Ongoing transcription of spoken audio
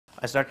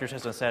As Dr.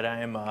 Chesson said,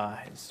 I am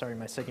starting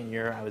my second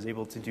year. I was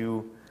able to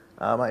do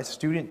my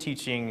student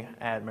teaching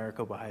at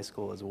Maricopa High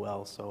School as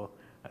well, so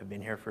I've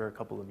been here for a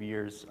couple of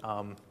years.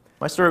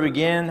 My story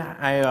began,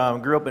 I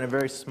grew up in a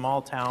very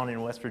small town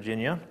in West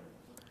Virginia.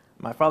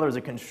 My father was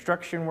a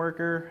construction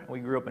worker. We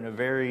grew up in a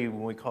very,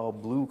 what we call,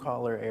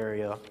 blue-collar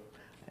area,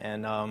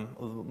 and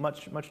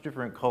much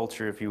different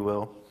culture, if you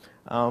will.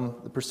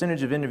 The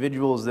percentage of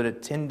individuals that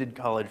attended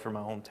college from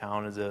my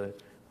hometown is an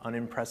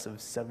unimpressive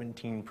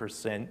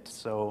 17%.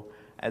 So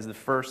as the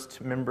first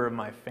member of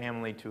my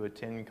family to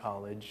attend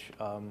college,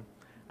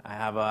 I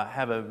have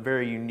a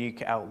very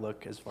unique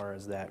outlook as far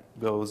as that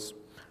goes.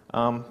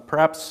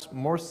 Perhaps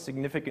more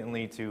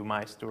significantly to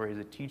my story as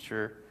a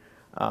teacher,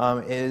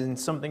 and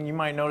something you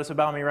might notice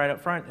about me right up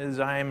front is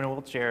I am in a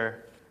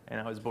wheelchair, and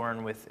I was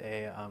born with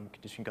a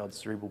condition called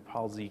cerebral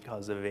palsy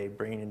because of a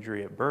brain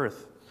injury at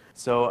birth.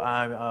 So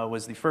I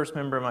was the first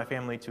member of my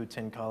family to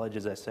attend college,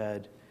 as I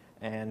said,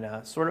 and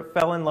sort of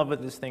fell in love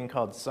with this thing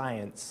called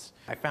science.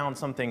 I found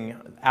something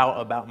out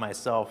about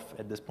myself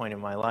at this point in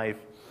my life,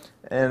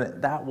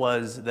 and that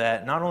was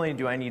that not only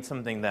do I need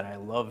something that I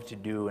love to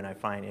do and I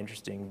find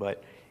interesting,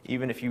 but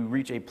even if you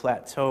reach a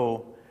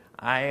plateau,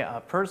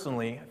 I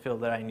personally feel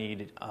that I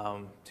need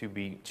to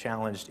be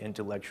challenged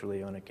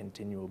intellectually on a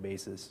continual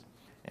basis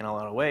in a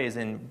lot of ways,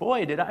 and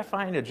boy, did I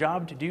find a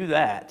job to do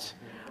that.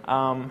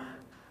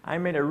 I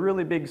made a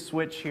really big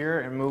switch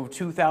here and moved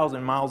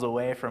 2,000 miles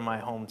away from my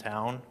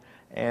hometown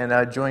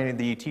and joined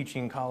the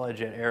teaching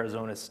college at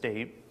Arizona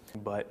State,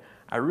 but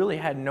I really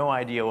had no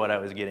idea what I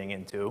was getting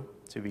into,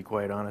 to be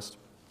quite honest.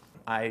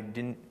 I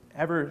didn't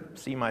ever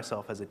see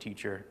myself as a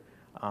teacher.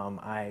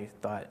 I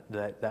thought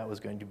that that was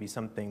going to be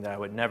something that I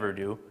would never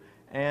do,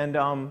 and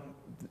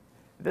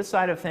this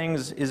side of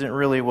things isn't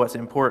really what's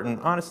important.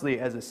 Honestly,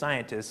 as a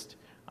scientist,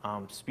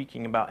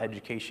 speaking about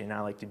education,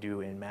 I like to do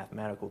in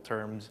mathematical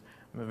terms.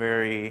 I'm a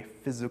very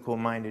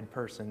physical-minded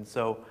person,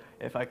 so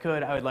if I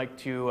could, I would like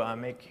to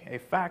make a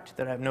fact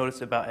that I've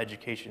noticed about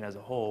education as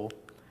a whole,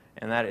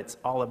 and that it's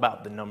all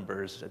about the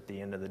numbers at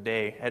the end of the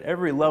day. At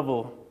every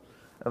level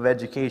of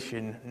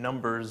education,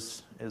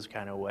 numbers is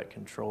kind of what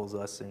controls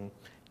us and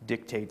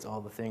dictates all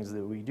the things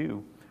that we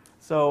do.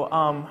 So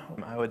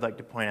I would like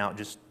to point out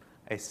just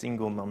a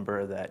single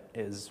number that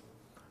is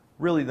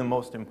really the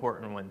most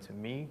important one to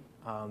me,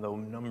 the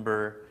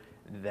number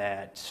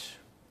that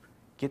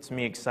gets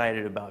me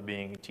excited about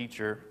being a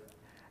teacher,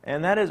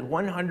 and that is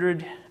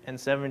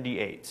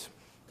 178.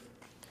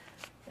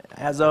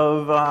 As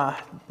of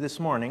this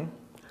morning,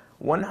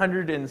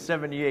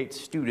 178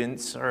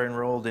 students are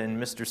enrolled in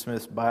Mr.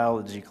 Smith's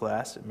biology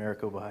class at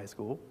Maricopa High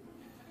School.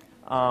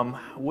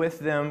 With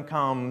them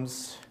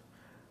comes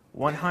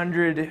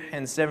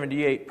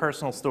 178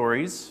 personal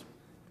stories,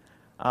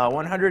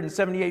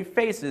 178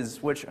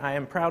 faces, which I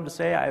am proud to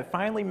say I have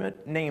finally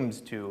met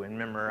names to and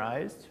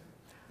memorized,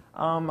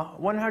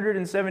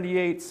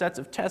 178 sets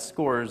of test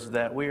scores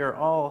that we are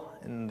all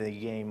in the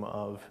game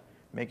of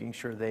making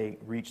sure they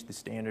reach the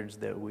standards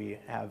that we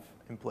have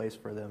in place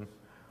for them,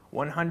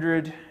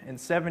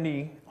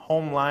 170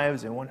 home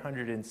lives and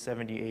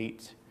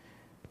 178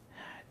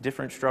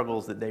 different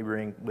struggles that they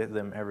bring with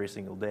them every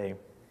single day.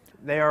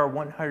 There are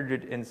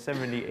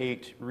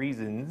 178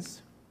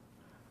 reasons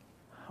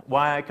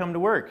why I come to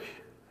work.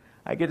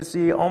 I get to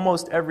see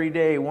almost every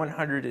day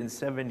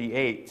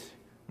 178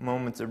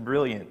 moments of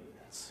brilliance.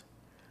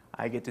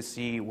 I get to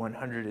see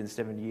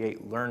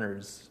 178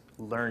 learners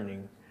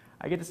learning.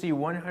 I get to see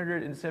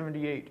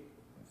 178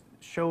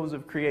 shows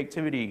of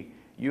creativity.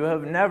 You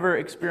have never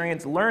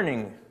experienced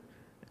learning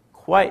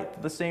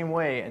quite the same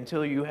way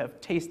until you have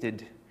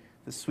tasted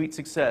the sweet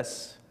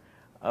success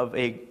of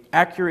an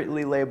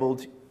accurately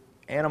labeled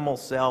animal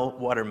cell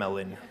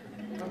watermelon.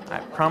 I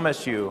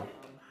promise you.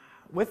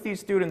 With these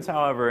students,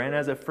 however, and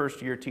as a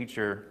first-year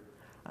teacher,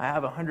 I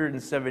have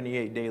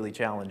 178 daily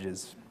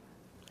challenges.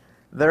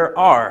 There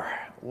are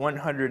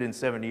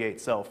 178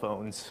 cell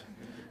phones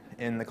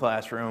in the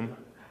classroom.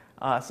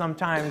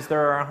 Sometimes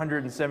there are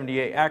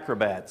 178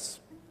 acrobats.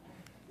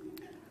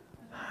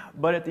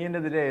 But at the end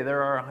of the day,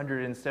 there are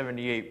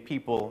 178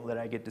 people that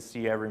I get to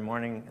see every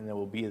morning and that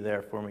will be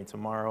there for me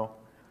tomorrow.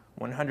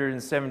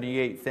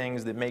 178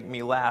 things that make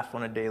me laugh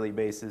on a daily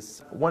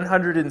basis.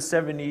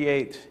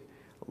 178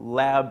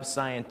 lab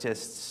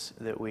scientists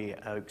that we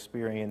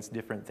experience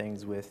different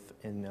things with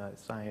in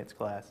science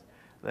class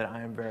that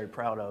I am very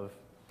proud of.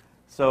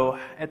 So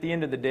at the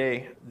end of the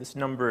day, this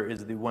number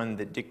is the one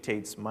that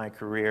dictates my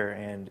career,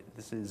 and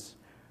this is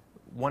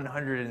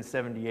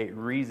 178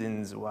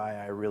 reasons why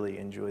I really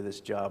enjoy this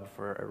job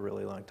for a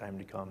really long time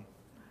to come.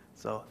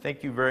 So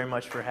thank you very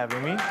much for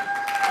having me.